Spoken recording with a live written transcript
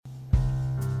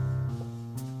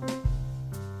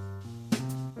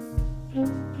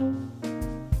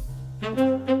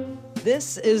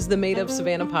This is the Made of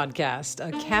Savannah podcast,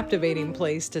 a captivating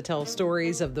place to tell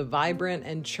stories of the vibrant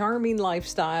and charming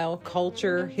lifestyle,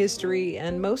 culture, history,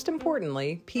 and most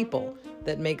importantly, people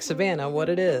that make Savannah what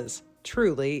it is,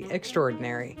 truly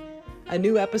extraordinary. A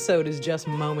new episode is just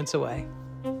moments away.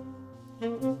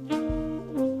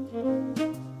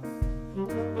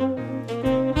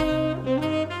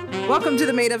 Welcome to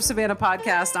the Made of Savannah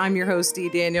podcast. I'm your host, Dee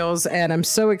Daniels, and I'm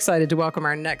so excited to welcome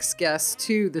our next guest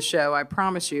to the show. I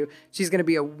promise you, she's going to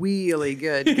be a really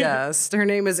good guest. Her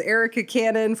name is Erica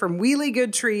Cannon from Wheelie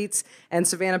Good Treats and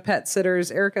Savannah Pet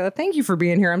Sitters. Erica, thank you for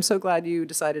being here. I'm so glad you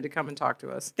decided to come and talk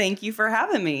to us. Thank you for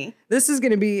having me. This is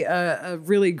going to be a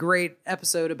really great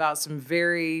episode about some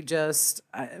very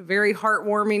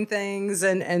heartwarming things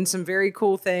and some very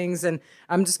cool things. And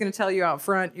I'm just going to tell you out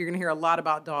front, you're going to hear a lot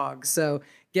about dogs. So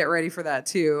get ready for that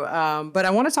too. But I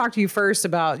want to talk to you first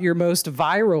about your most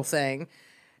viral thing,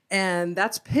 and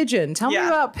that's Pigeon. Tell me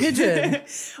about Pigeon.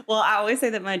 Well, I always say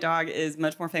that my dog is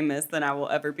much more famous than I will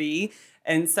ever be.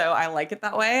 And so I like it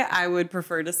that way. I would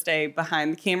prefer to stay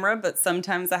behind the camera, but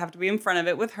sometimes I have to be in front of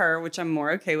it with her, which I'm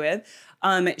more okay with.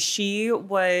 She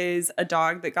was a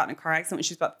dog that got in a car accident when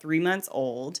she was about 3 months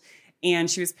old, and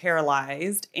she was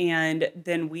paralyzed. And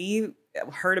then we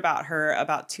heard about her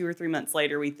about 2 or 3 months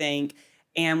later, we think,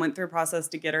 and went through a process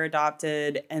to get her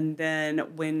adopted. And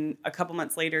then when a couple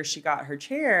months later, she got her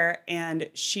chair, and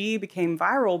she became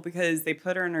viral because they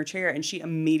put her in her chair and she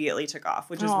immediately took off,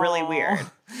 which is really weird.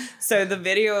 So the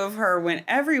video of her went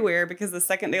everywhere because the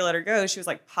second they let her go, she was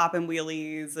like popping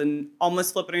wheelies and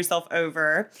almost flipping herself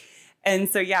over. And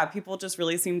so, people just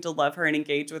really seemed to love her and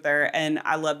engage with her. And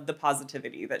I loved the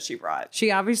positivity that she brought. She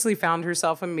obviously found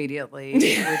herself immediately,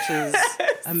 which is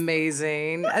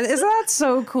amazing. Isn't that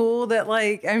so cool that,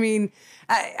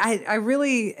 I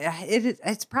really,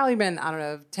 it's probably been,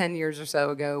 10 years or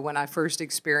so ago when I first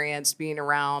experienced being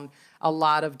around a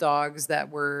lot of dogs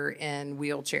that were in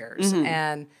wheelchairs. Mm-hmm.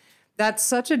 And that's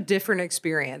such a different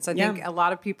experience. I think a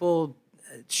lot of people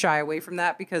shy away from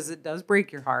that because it does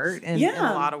break your heart in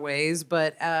a lot of ways.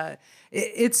 But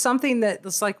it's something that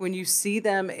it's like when you see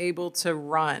them able to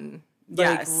run,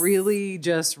 really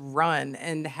just run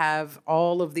and have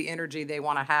all of the energy they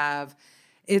want to have.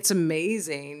 It's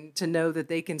amazing to know that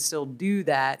they can still do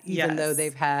that, even though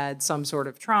they've had some sort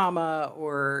of trauma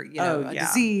or, a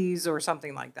disease or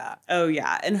something like that. Oh,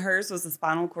 yeah. And hers was a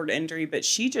spinal cord injury, but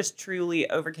she just truly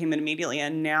overcame it immediately.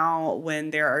 And now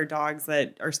when there are dogs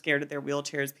that are scared of their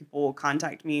wheelchairs, people will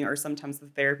contact me, or sometimes the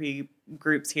therapy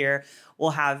groups here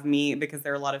will have me, because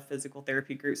there are a lot of physical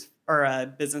therapy groups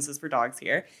or businesses for dogs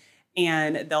here.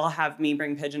 And they'll have me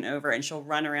bring Pigeon over, and she'll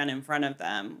run around in front of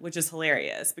them, which is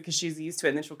hilarious because she's used to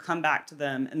it. And then she'll come back to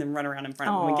them and then run around in front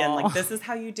of them again. Like, this is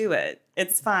how you do it.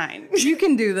 It's fine. You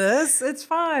can do this. It's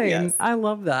fine. Yes. I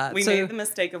love that. We made the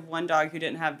mistake of one dog who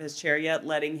didn't have his chair yet,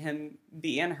 letting him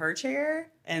be in her chair.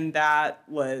 And that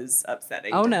was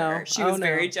upsetting to her. She was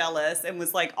very jealous and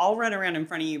was like, I'll run around in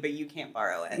front of you, but you can't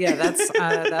borrow it. Yeah,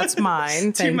 that's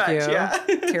mine. Thank you. Yeah.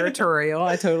 Territorial.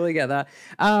 I totally get that.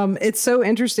 It's so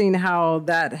interesting how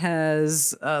that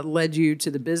has led you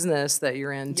to the business that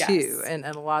you're in too. And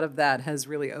a lot of that has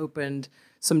really opened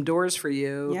some doors for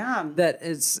you that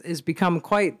is become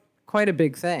quite a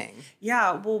big thing.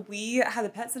 Yeah. Well, we had the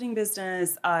pet sitting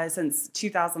business since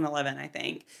 2011, I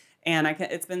think. And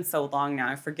it's been so long now,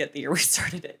 I forget the year we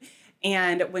started it.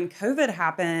 And when COVID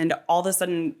happened, all of a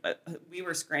sudden we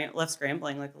were left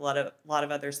scrambling like a lot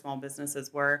of other small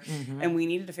businesses were. Mm-hmm. And we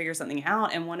needed to figure something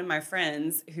out. And one of my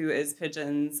friends, who is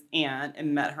Pigeon's aunt,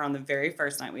 and met her on the very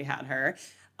first night we had her,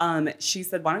 she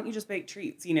said, why don't you just bake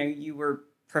treats? You were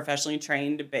professionally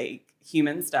trained to bake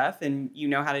human stuff and you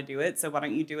know how to do it. So why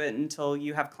don't you do it until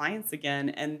you have clients again?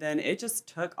 And then it just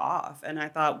took off. And I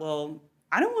thought, well,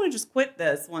 I don't want to just quit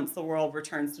this once the world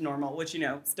returns to normal, which,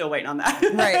 still waiting on that.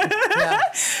 Right.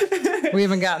 Yeah. We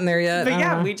haven't gotten there yet.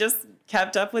 But we just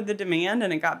kept up with the demand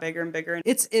and it got bigger and bigger.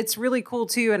 It's really cool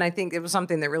too. And I think it was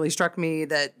something that really struck me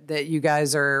that you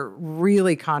guys are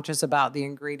really conscious about the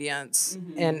ingredients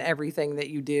in everything that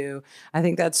you do. I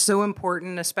think that's so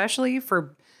important, especially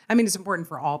it's important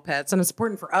for all pets and it's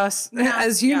important for us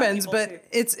as humans, but too.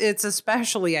 It's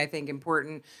especially, I think,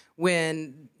 important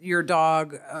when your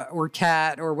dog or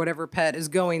cat or whatever pet is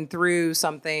going through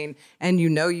something and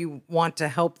you want to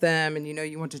help them and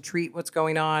you want to treat what's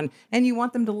going on and you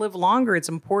want them to live longer. It's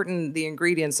important, the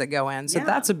ingredients that go in. So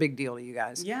that's a big deal to you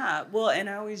guys. Yeah. Well, and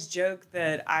I always joke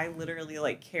that I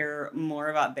literally care more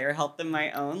about their health than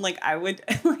my own. I would,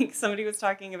 somebody was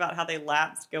talking about how they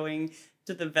lapsed going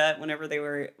to the vet whenever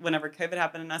COVID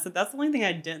happened. And I said, that's the only thing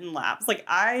I didn't lapse.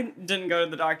 I didn't go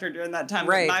to the doctor during that time.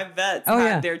 Right. But my vets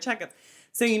had their checkups.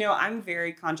 So, I'm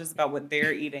very conscious about what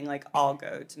they're eating. Like, I'll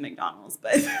go to McDonald's,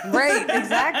 but Right,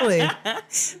 exactly.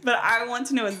 But I want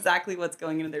to know exactly what's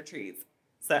going into their treats.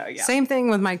 So, yeah. Same thing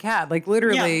with my cat. Like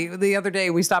literally the other day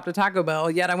we stopped at Taco Bell,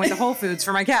 yet I went to Whole Foods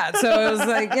for my cat. So it was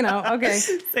like, okay.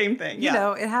 Same thing.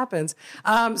 Yeah. It happens.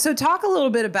 So talk a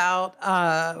little bit about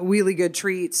Wheelie Good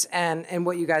Treats and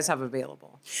what you guys have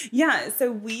available. Yeah,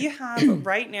 so we have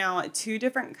right now 2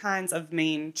 different kinds of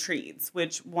main treats,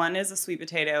 which one is a sweet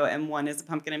potato and one is a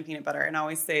pumpkin and peanut butter. And I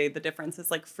always say the difference is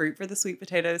like fruit for the sweet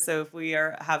potato. So if we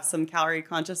have some calorie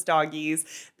conscious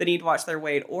doggies that need to watch their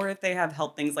weight, or if they have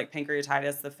health things like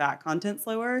pancreatitis, the fat content's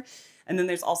lower. And then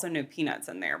there's also no peanuts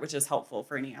in there, which is helpful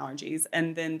for any allergies.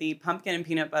 And then the pumpkin and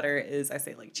peanut butter is, I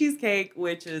say, like cheesecake,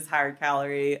 which is higher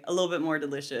calorie, a little bit more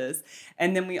delicious.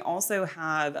 And then we also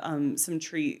have some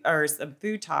treat or a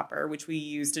food topper, which we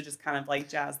use to just kind of like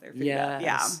jazz their food up.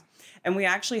 Yeah. And we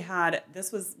actually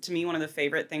this was to me one of the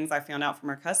favorite things I found out from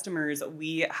our customers.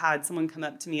 We had someone come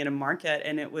up to me at a market,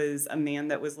 and it was a man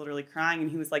that was literally crying, and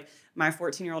he was like, my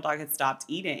 14-year-old dog had stopped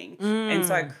eating. And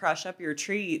so I crush up your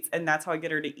treats, and that's how I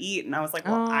get her to eat. And I was like,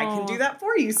 well, I can do that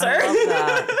for you, sir. I love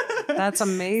that. That's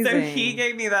amazing. So he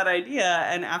gave me that idea,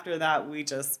 and after that, we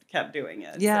just kept doing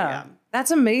it. Yeah.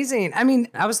 That's amazing. I mean,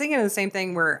 I was thinking of the same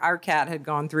thing where our cat had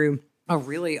gone through a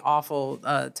really awful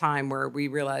time where we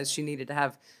realized she needed to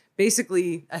have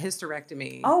basically a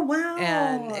hysterectomy. Oh, wow.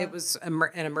 And it was an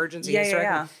emergency hysterectomy.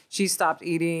 Yeah. She stopped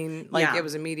eating, it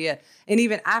was immediate. And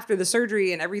even after the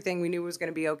surgery and everything we knew was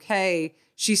going to be okay,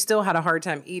 she still had a hard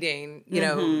time eating,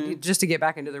 just to get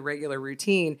back into the regular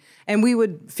routine. And we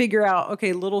would figure out,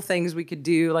 okay, little things we could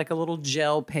do, like a little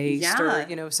gel paste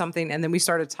or, something. And then we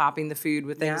started topping the food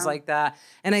with things like that.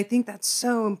 And I think that's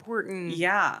so important.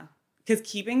 Yeah. Because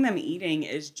keeping them eating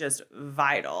is just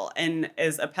vital. And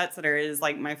as a pet sitter, it is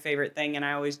like my favorite thing. And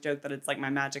I always joke that it's like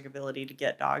my magic ability to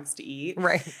get dogs to eat.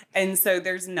 Right. And so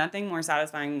there's nothing more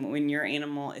satisfying when your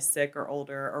animal is sick or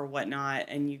older or whatnot,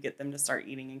 and you get them to start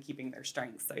eating and keeping their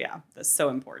strength. So yeah, that's so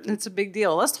important. It's a big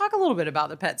deal. Let's talk a little bit about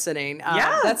the pet sitting.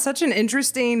 That's such an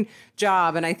interesting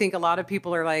job. And I think a lot of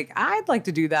people are like, I'd like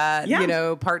to do that,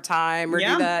 part-time or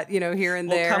do that, here and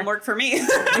there. Come work for me.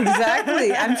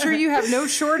 Exactly. I'm sure you have no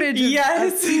shortage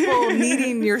of people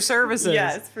needing your services.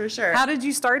 Yes, for sure. How did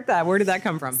you start that? Where did that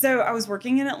come from? So I was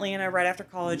working in Atlanta right after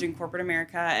college in corporate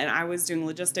America, and I was doing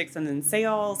logistics and then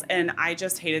sales, and I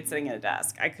just hated sitting at a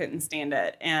desk. I couldn't stand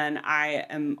it. And I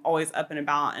am always up and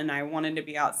about, and I wanted to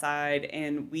be outside,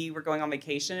 and we were going on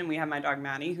vacation, and we had my dog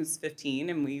Maddie, who's 15,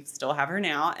 and we still have her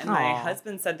now. And my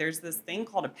husband said there's this thing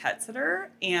called a pet sitter,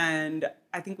 and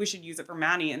I think we should use it for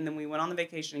Maddie. And then we went on the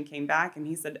vacation and came back, and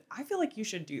he said, I feel like you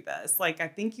should do this. Like, I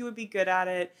think you would be good at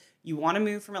it. You want to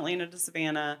move from Atlanta to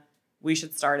Savannah. We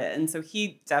should start it. And so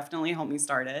he definitely helped me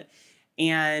start it.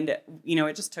 And,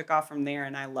 it just took off from there,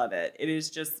 and I love it. It is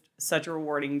just such a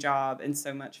rewarding job and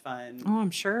so much fun. Oh, I'm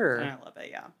sure. And I love it,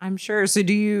 yeah. I'm sure. So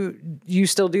do you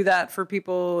still do that for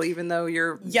people even though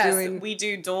you're Yes, we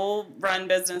do dual run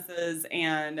businesses,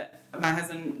 and my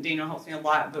husband Daniel helps me a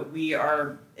lot, but we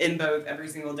are in both every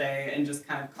single day and just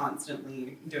kind of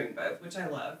constantly doing both, which I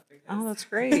love. Oh, that's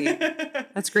great.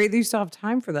 That's great that you still have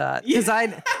time for that.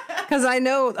 Because I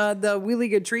know the Wheelie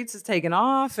Good Treats has taken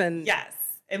off. And yes.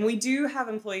 And we do have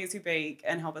employees who bake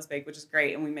and help us bake, which is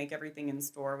great. And we make everything in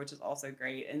store, which is also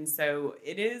great. And so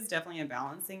it is definitely a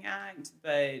balancing act,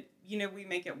 but we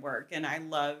make it work. And I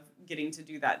love getting to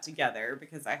do that together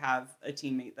because I have a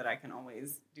teammate that I can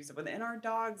always do stuff with. And our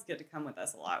dogs get to come with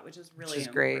us a lot, which is really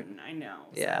important. Great. I know.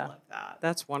 So I love that.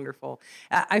 That's wonderful.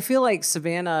 I feel like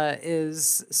Savannah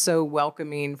is so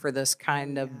welcoming for this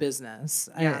kind of business.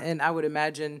 Yeah. And I would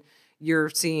imagine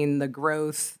you're seeing the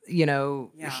growth,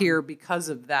 here because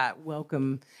of that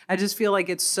welcome. I just feel like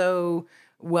it's so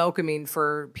welcoming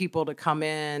for people to come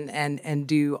in and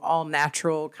do all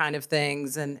natural kind of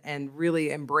things and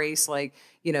really embrace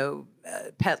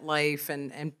pet life.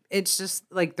 And it's just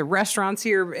like the restaurants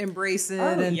here embrace it.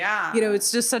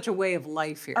 It's just such a way of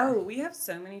life here. Oh, we have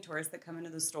so many tourists that come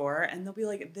into the store and they'll be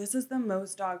like, this is the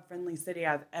most dog friendly city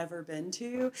I've ever been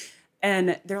to.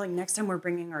 And they're like, next time we're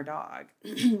bringing our dog,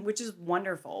 which is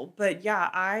wonderful. But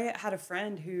yeah, I had a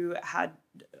friend who had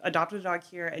adopted a dog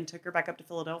here and took her back up to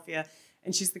Philadelphia.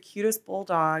 And she's the cutest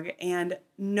bulldog, and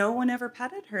no one ever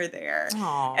petted her there.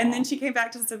 Aww. And then she came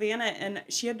back to Savannah, and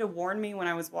she had to warn me when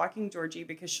I was walking Georgie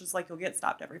because she was like, you'll get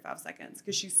stopped every 5 seconds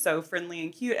because she's so friendly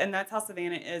and cute. And that's how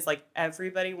Savannah is. Like,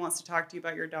 everybody wants to talk to you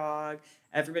about your dog.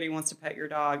 Everybody wants to pet your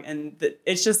dog. And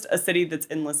it's just a city that's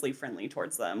endlessly friendly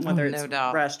towards them, whether it's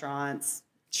restaurants,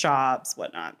 shops,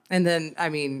 whatnot. And then, I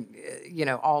mean,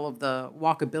 all of the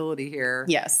walkability here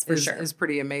Yes, for sure. is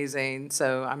pretty amazing.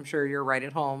 So I'm sure you're right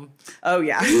at home. Oh,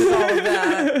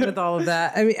 yeah. With all of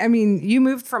that. I mean, you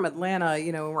moved from Atlanta,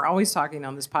 and we're always talking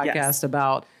on this podcast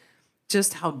about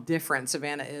just how different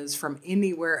Savannah is from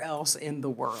anywhere else in the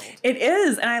world. It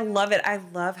is. And I love it. I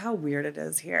love how weird it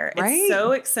is here. Right? It's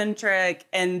so eccentric,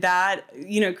 and that,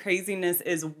 craziness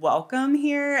is welcome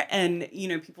here, and,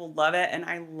 people love it. And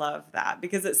I love that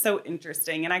because it's so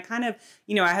interesting. And I kind of,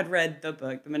 I had read the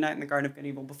book, The Midnight in the Garden of Good and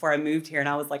Evil, before I moved here. And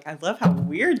I was like, I love how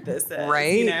weird this is.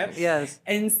 Right? Yes.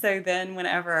 And so then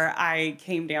whenever I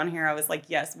came down here, I was like,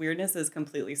 yes, weirdness is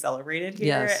completely celebrated here.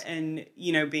 Yes. And,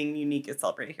 being unique is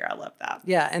celebrated here. I love that.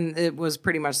 Yeah, and it was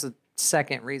pretty much the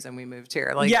second reason we moved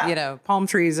here. Palm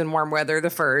trees and warm weather the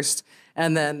first,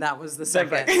 and then that was the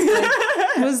second.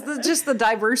 Was just the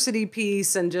diversity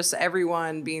piece and just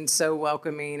everyone being so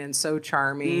welcoming and so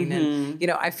charming. Mm-hmm.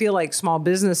 And, I feel like small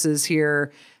businesses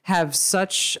here have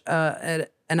such an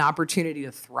opportunity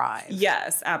to thrive.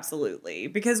 Yes, absolutely.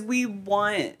 Because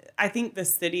I think the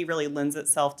city really lends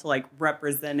itself to like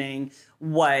representing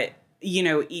what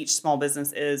each small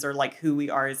business is, or like who we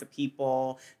are as a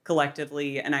people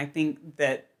collectively. And I think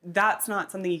that that's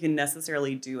not something you can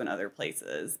necessarily do in other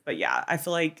places. But yeah, I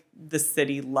feel like the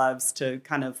city loves to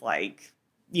kind of like,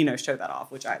 show that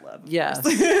off, which I love. Yes.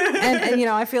 and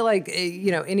I feel like,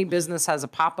 any business has a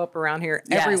pop-up around here.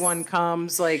 Yes. Everyone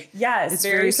comes yes, it's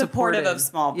very supportive of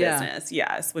small business.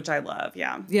 Yeah. Yes. Which I love.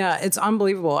 Yeah. Yeah. It's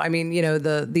unbelievable. I mean,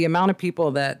 the amount of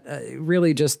people that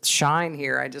really just shine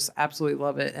here. I just absolutely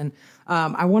love it. And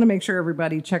I want to make sure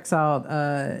everybody checks out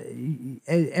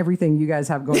everything you guys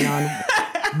have going on.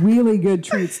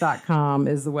 WheelieGoodTreats.com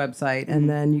is the website. And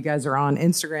then you guys are on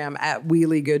Instagram at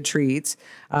WheelieGoodTreats.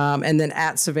 And then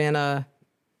at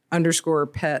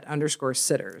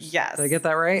Savannah_pet_sitters. Yes. Did I get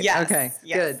that right? Yes. Okay.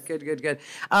 Yes. Good.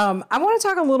 I want to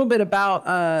talk a little bit about,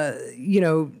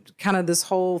 kind of this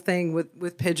whole thing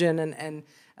with Pigeon and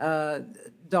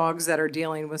dogs that are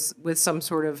dealing with some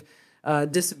sort of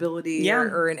disability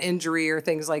or an injury or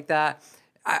things like that.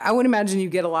 I would imagine you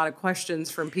get a lot of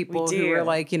questions from people who are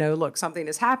like, look, something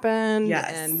has happened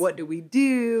and what do we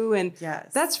do? And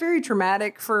that's very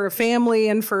traumatic for a family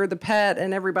and for the pet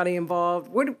and everybody involved.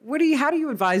 How do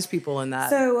you advise people in that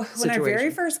situation? When I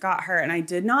very first got her, and I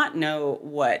did not know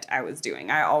what I was doing,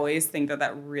 I always think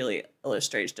that really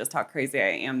illustrates just how crazy I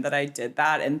am that I did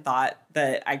that and thought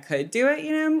that I could do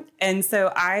it, And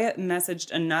so I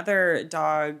messaged another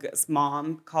dog's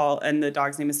mom and the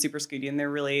dog's name is Super Scooty, and they're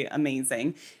really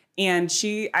amazing. And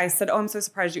I said, oh, I'm so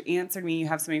surprised you answered me. You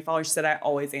have so many followers. She said, I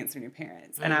always answer new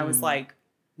parents. And I was like,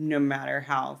 no matter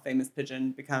how famous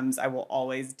Pigeon becomes, I will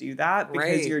always do that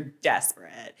because you're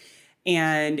desperate.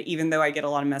 And even though I get a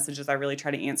lot of messages, I really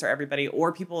try to answer everybody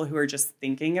or people who are just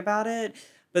thinking about it.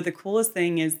 But the coolest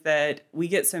thing is that we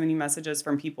get so many messages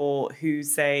from people who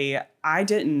say, I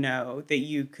didn't know that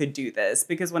you could do this.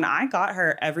 Because when I got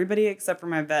her, everybody except for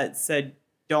my vet said,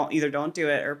 don't do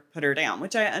it or put her down,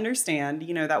 which I understand.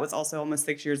 That was also almost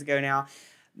 6 years ago now.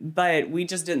 But we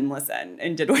just didn't listen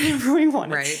and did whatever we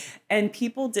wanted. Right. And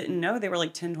people didn't know. They were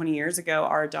like 10, 20 years ago,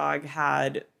 our dog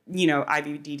had,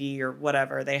 IVDD or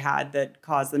whatever they had that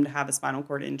caused them to have a spinal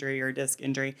cord injury or a disc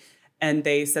injury. And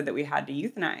they said that we had to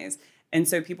euthanize. And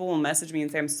so people will message me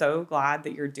and say, I'm so glad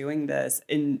that you're doing this.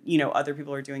 And, other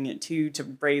people are doing it too,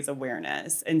 to raise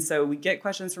awareness. And so we get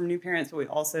questions from new parents, but we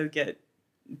also get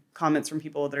comments from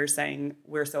people that are saying,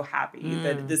 we're so happy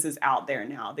that this is out there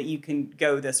now, that you can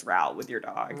go this route with your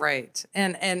dog. Right.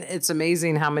 And it's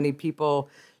amazing how many people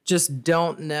just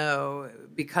don't know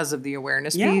because of the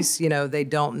awareness piece. They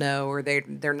don't know, or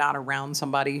they're not around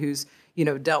somebody who's,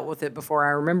 dealt with it before. I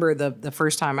remember the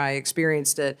first time I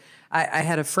experienced it, I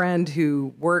had a friend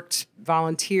who worked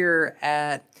volunteer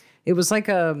at, it was like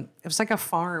a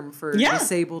farm for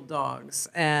disabled dogs,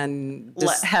 and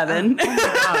heaven. Oh my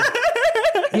God.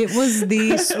 It was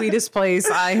the sweetest place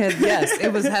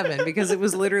it was heaven, because it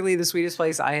was literally the sweetest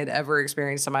place I had ever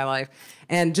experienced in my life.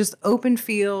 And just open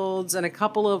fields and a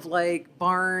couple of like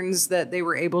barns that they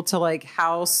were able to like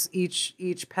house each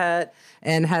pet,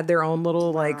 and had their own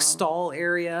little like stall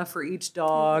area for each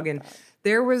dog. And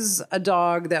there was a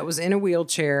dog that was in a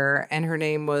wheelchair, and her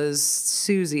name was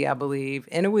Susie, I believe,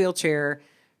 in a wheelchair.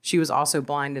 She was also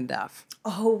blind and deaf.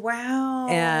 Oh, wow.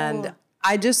 And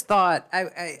I just thought,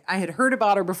 I had heard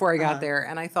about her before I got there,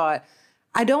 and I thought,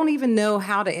 I don't even know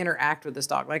how to interact with this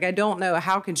dog. Like, I don't know,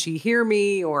 how can she hear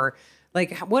me, or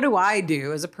like, what do I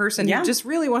do as a person who just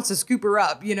really wants to scoop her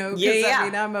up, you know? I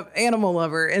mean, I'm an animal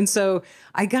lover. And so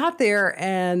I got there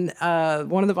and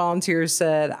one of the volunteers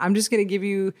said, I'm just going to give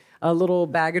you a little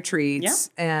bag of treats.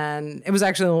 Yeah. And it was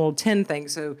actually a little tin thing.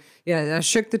 So I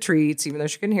shook the treats, even though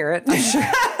she couldn't hear it.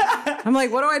 I'm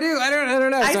like, what do I do? I don't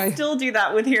know. So I still do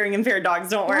that with hearing impaired dogs.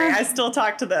 Don't worry. I still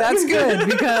talk to them. That's good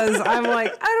because I'm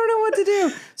like, I don't know what to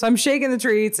do. So I'm shaking the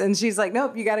treats and she's like,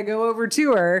 nope, you got to go over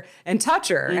to her and touch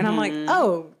her. And I'm like,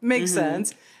 oh, makes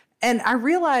sense. And I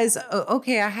realize,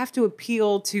 okay, I have to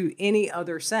appeal to any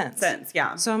other sense.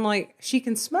 Yeah. So I'm like, she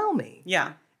can smell me.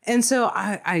 Yeah. And so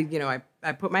I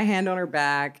put my hand on her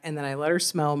back and then I let her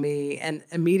smell me and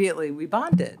immediately we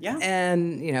bonded. Yeah.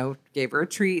 And, gave her a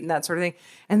treat and that sort of thing.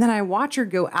 And then I watch her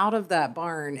go out of that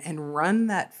barn and run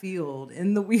that field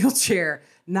in the wheelchair,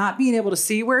 not being able to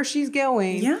see where she's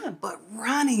going, but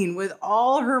running with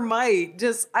all her might.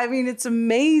 It's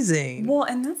amazing. Well,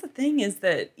 and that's the thing is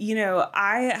that,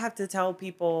 I have to tell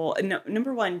people,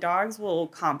 number one, dogs will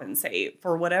compensate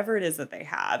for whatever it is that they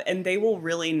have, and they will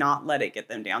really not let it get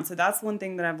them down. So that's one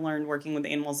thing that I've learned working with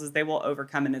animals is they will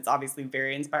overcome, and it's obviously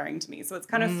very inspiring to me. So it's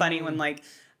kind of funny when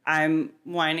I'm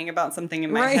whining about something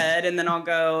in my head and then I'll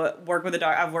go work with a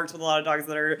dog. I've worked with a lot of dogs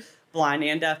that are blind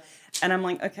and deaf. And I'm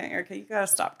like, okay, Erica, you got to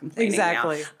stop complaining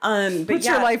Exactly. now. Puts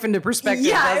your life into perspective,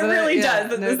 Yeah, it really it? does.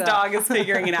 That this dog is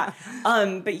figuring it out.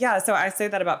 So I say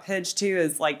that about Pidge too,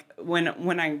 is like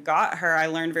when I got her, I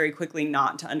learned very quickly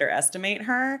not to underestimate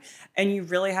her. And you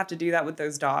really have to do that with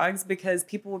those dogs because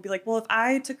people will be like, well, if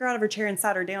I took her out of her chair and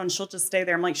sat her down, she'll just stay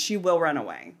there. I'm like, she will run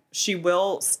away. She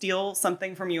will steal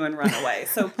something from you and run away.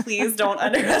 So please don't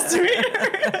underestimate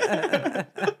her.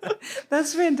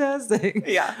 That's fantastic.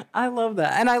 Yeah. I love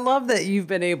that. And I love that you've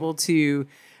been able to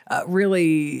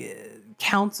really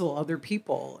counsel other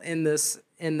people in this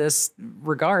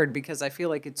regard because I feel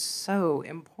like it's so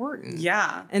important.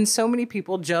 Yeah. And so many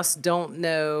people just don't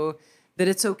know that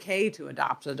it's okay to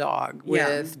adopt a dog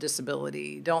with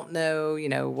disability. Don't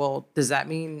know, well, does that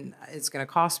mean it's going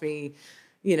to cost me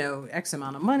X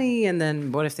amount of money, and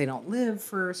then what if they don't live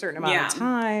for a certain amount of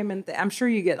time? And I'm sure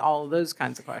you get all of those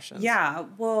kinds of questions. Yeah,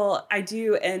 well, I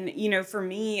do. And, for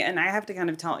me, and I have to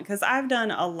kind of tell, because I've done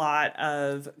a lot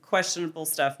of questionable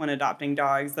stuff when adopting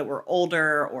dogs that were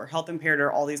older or health impaired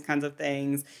or all these kinds of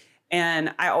things.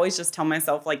 And I always just tell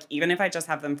myself, like, even if I just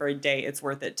have them for a day, it's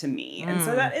worth it to me. And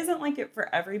so that isn't like it for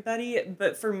everybody.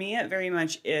 But for me, it very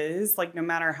much is. Like, no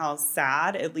matter how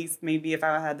sad, at least maybe if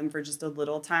I had them for just a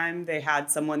little time, they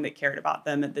had someone that cared about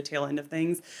them at the tail end of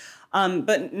things.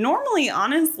 But normally,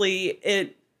 honestly,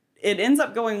 it ends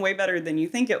up going way better than you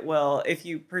think it will if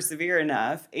you persevere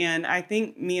enough. And I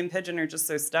think me and Pigeon are just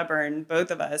so stubborn, both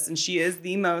of us. And she is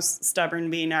the most stubborn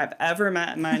being I've ever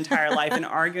met in my entire life. And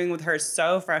arguing with her is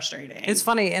so frustrating. It's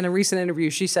funny. In a recent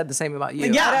interview, she said the same about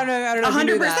you. Yeah. I don't know if you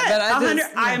knew that.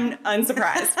 But I'm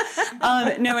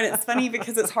unsurprised. No, and it's funny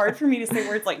because it's hard for me to say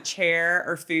words like chair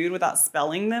or food without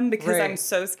spelling them because I'm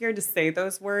so scared to say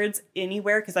those words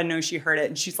anywhere because I know she heard it.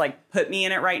 And she's like, put me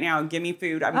in it right now. Give me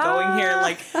food. I'm going here.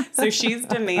 Like... So she's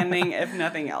demanding, if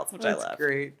nothing else, which I love. That's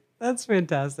great. That's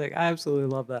fantastic. I absolutely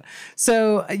love that.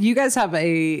 So you guys have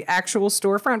a actual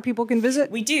storefront people can visit?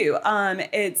 We do.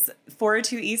 It's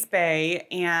 402 East Bay,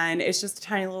 and it's just a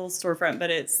tiny little storefront, but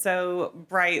it's so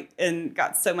bright and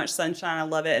got so much sunshine. I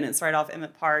love it, and it's right off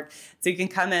Emmett Park. So you can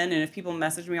come in, and if people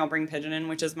message me, I'll bring Pigeon in,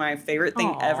 which is my favorite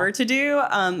thing ever to do.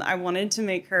 I wanted to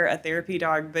make her a therapy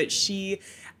dog, but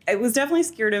I was definitely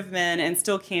scared of men and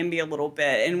still can be a little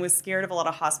bit and was scared of a lot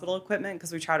of hospital equipment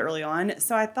because we tried early on.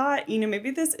 So I thought,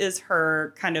 maybe this is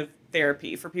her kind of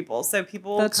therapy for people. So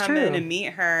people will come in and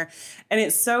meet her. And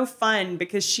it's so fun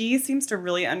because she seems to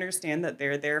really understand that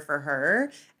they're there for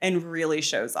her and really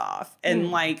shows off.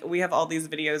 And we have all these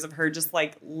videos of her just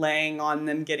like laying on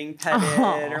them, getting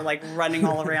petted or like running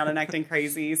all around and acting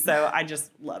crazy. So I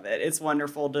just love it. It's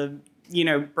wonderful to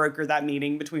broker that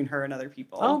meeting between her and other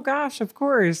people. Oh gosh, of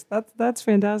course. That's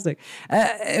fantastic.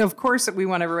 Of course, we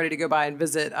want everybody to go by and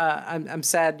visit. I'm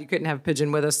sad you couldn't have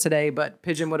Pigeon with us today, but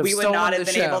Pigeon would have stolen the show. We would not have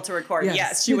been able to record.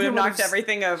 Yes, she would have knocked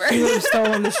everything over. She would have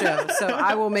stolen the show. So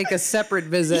I will make a separate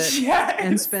visit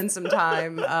and spend some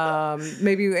time.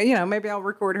 Maybe I'll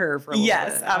record her for a little bit.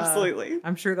 Yes, absolutely.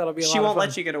 I'm sure that'll be a lot of fun. She won't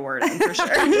let you get a word in for sure.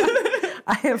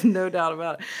 I have no doubt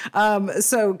about it.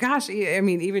 So, gosh, I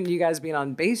mean, even you guys being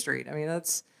on Bay Street, I mean,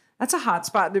 that's That's a hot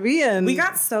spot to be in. We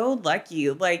got so lucky.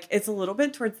 Like, it's a little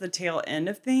bit towards the tail end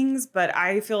of things, but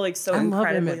I feel like so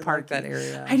incredibly Emmett Park, lucky. that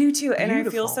area. I do too. Beautiful. And I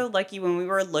feel so lucky. When we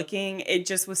were looking, it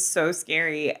just was so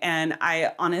scary. And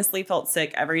I honestly felt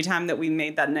sick every time that we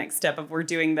made that next step of we're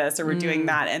doing this or we're doing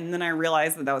that. And then I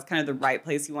realized that was kind of the right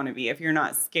place you want to be. If you're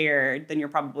not scared, then you're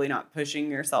probably not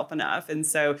pushing yourself enough. And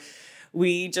so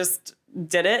we just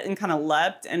did it and kind of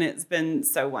leapt, and it's been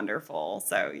so wonderful.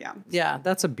 So yeah,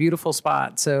 that's a beautiful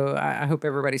spot. So I hope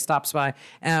everybody stops by.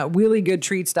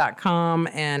 WheelieGoodTreats.com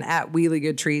and at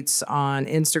WheelieGoodTreats on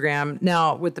Instagram.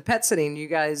 Now, with the pet sitting, you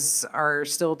guys are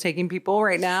still taking people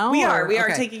right now? We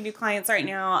are taking new clients right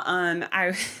now.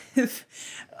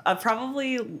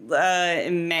 Probably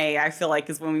in May, I feel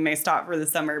like, is when we may stop for the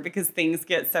summer because things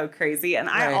get so crazy. And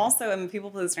I also am a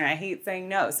people pleaser, and I hate saying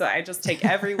no. So I just take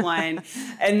everyone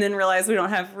and then realize we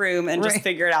don't have room and just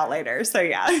figure it out later. So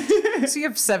yeah. So you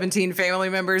have 17 family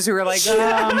members who are like,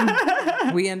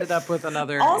 we ended up with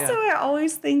another. Also, I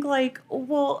always think like,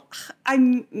 well,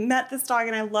 I met this dog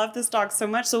and I love this dog so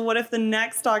much. So what if the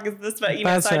next dog is this? But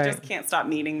I just can't stop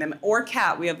meeting them. Or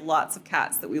cat. We have lots of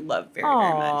cats that we love very,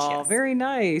 very much. Yes. Very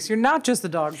nice. You're not just a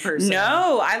dog person.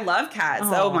 No, I love cats.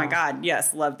 Oh my God.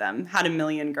 Yes, love them. Had a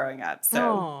million growing up.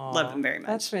 So love them very much.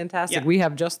 That's fantastic. Yeah. We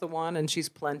have just the one, and she's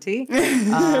plenty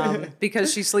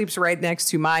because she sleeps right next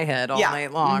to my head all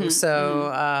night long.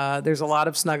 So there's a lot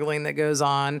of snuggling that goes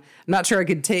on. I'm not sure I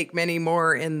could take many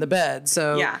more in the bed.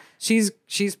 So she's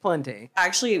plenty.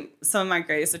 Actually, some of my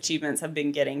greatest achievements have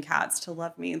been getting cats to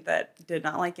love me that did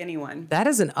not like anyone. That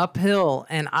is an uphill.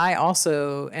 And I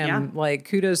also am like,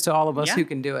 kudos to all of us who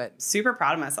can do it. Super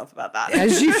proud of myself about that.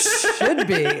 As you should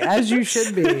be. As you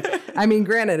should be. I mean,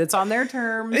 granted, it's on their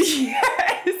terms.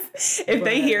 Yes. If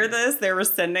they hear this, they're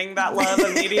rescinding that love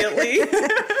immediately.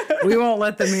 We won't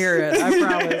let them hear it.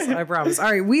 I promise.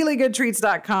 All right.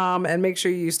 WheelieGoodTreats.com, and make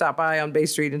sure you stop by on Bay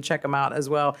Street and check them out as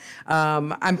well.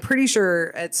 I'm pretty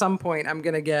sure at some point I'm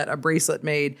going to get a bracelet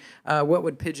made. What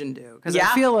would Pigeon do? Because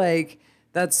I feel like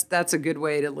that's a good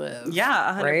way to live.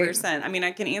 Yeah, 100%. Right? I mean,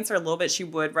 I can answer a little bit. She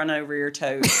would run over your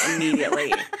toes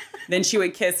immediately. Then she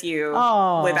would kiss you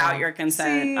without your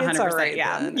consent. See, 100%. It's all right,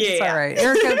 yeah. It's all right.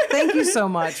 Erica, thank you so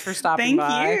much for stopping by.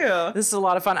 Thank you. This is a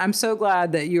lot of fun. I'm so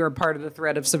glad that you are part of the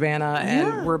thread of Savannah,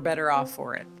 and we're better off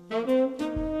for it.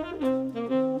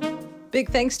 Big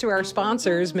thanks to our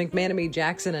sponsors, McManamy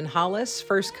Jackson and Hollis,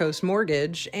 First Coast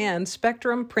Mortgage, and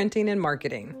Spectrum Printing and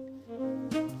Marketing.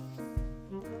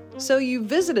 So you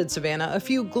visited Savannah a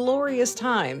few glorious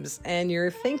times, and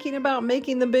you're thinking about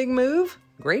making the big move?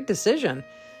 Great decision.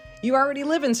 You already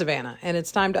live in Savannah, and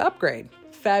it's time to upgrade.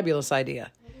 Fabulous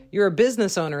idea. You're a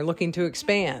business owner looking to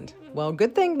expand. Well,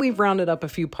 good thing we've rounded up a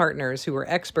few partners who are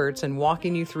experts in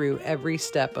walking you through every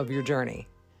step of your journey.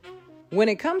 When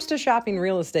it comes to shopping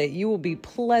real estate, you will be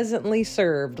pleasantly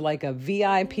served like a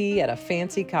VIP at a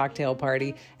fancy cocktail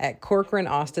party at Corcoran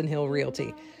Austin Hill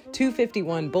Realty,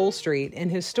 251 Bull Street in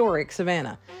historic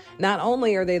Savannah. Not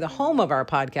only are they the home of our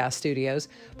podcast studios,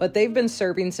 but they've been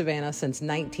serving Savannah since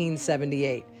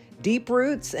 1978. Deep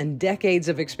roots and decades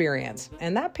of experience.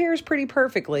 And that pairs pretty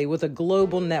perfectly with a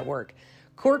global network.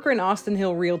 Corcoran Austin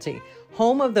Hill Realty,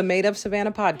 home of the Made of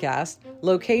Savannah podcast,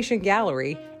 location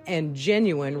gallery, and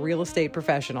genuine real estate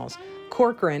professionals.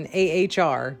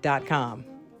 CorcoranAHR.com.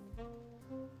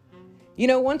 You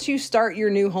know, once you start your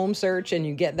new home search and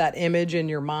you get that image in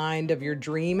your mind of your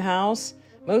dream house,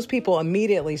 most people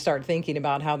immediately start thinking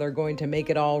about how they're going to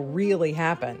make it all really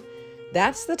happen.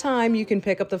 That's the time you can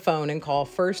pick up the phone and call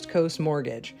First Coast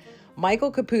Mortgage. Michael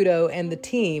Caputo and the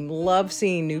team love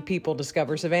seeing new people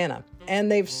discover Savannah, and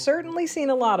they've certainly seen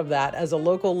a lot of that as a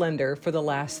local lender for the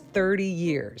last 30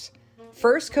 years.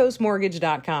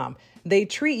 FirstCoastMortgage.com. They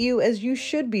treat you as you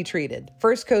should be treated.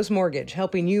 First Coast Mortgage,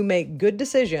 helping you make good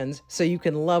decisions so you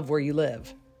can love where you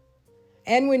live.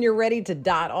 And when you're ready to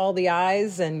dot all the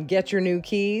I's and get your new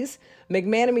keys,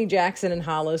 McManamy Jackson and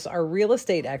Hollis are real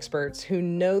estate experts who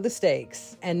know the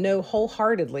stakes and know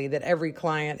wholeheartedly that every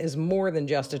client is more than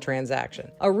just a transaction.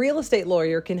 A real estate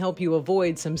lawyer can help you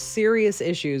avoid some serious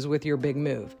issues with your big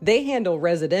move. They handle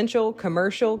residential,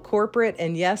 commercial, corporate,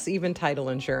 and yes, even title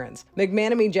insurance.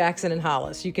 McManamy Jackson and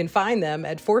Hollis. You can find them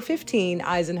at 415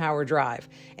 Eisenhower Drive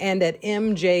and at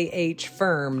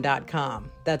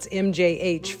mjhfirm.com. That's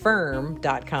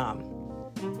mjhfirm.com.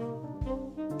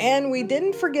 And we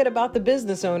didn't forget about the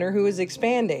business owner who is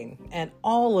expanding and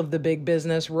all of the big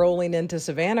business rolling into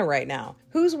Savannah right now.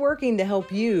 Who's working to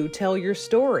help you tell your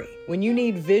story? When you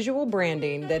need visual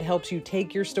branding that helps you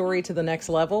take your story to the next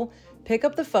level, pick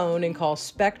up the phone and call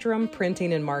Spectrum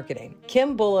Printing and Marketing.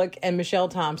 Kim Bullock and Michelle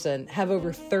Thompson have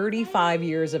over 35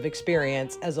 years of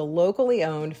experience as a locally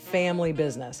owned family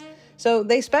business. So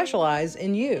they specialize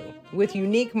in you with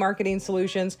unique marketing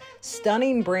solutions,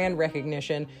 stunning brand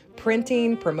recognition,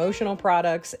 printing, promotional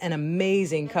products, and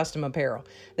amazing custom apparel.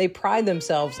 They pride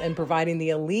themselves in providing the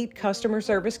elite customer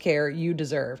service care you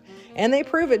deserve. And they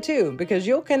prove it too, because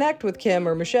you'll connect with Kim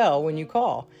or Michelle when you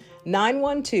call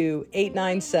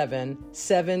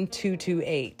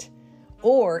 912-897-7228.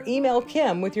 Or email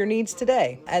Kim with your needs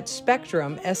today at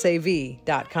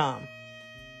spectrumsav.com.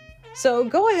 So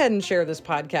go ahead and share this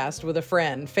podcast with a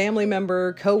friend, family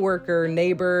member, coworker,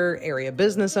 neighbor, area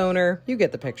business owner. You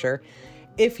get the picture.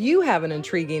 If you have an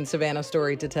intriguing Savannah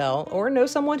story to tell or know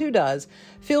someone who does,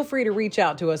 feel free to reach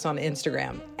out to us on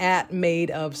Instagram at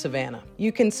Made of Savannah.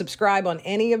 You can subscribe on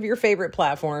any of your favorite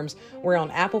platforms. We're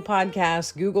on Apple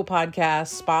Podcasts, Google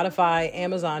Podcasts, Spotify,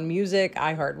 Amazon Music,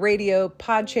 iHeartRadio,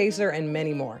 Podchaser, and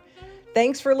many more.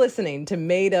 Thanks for listening to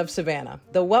Made of Savannah.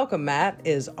 The welcome mat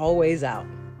is always out.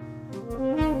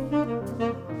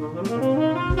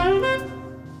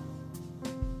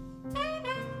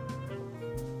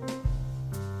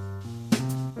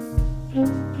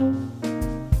 Mm-hmm.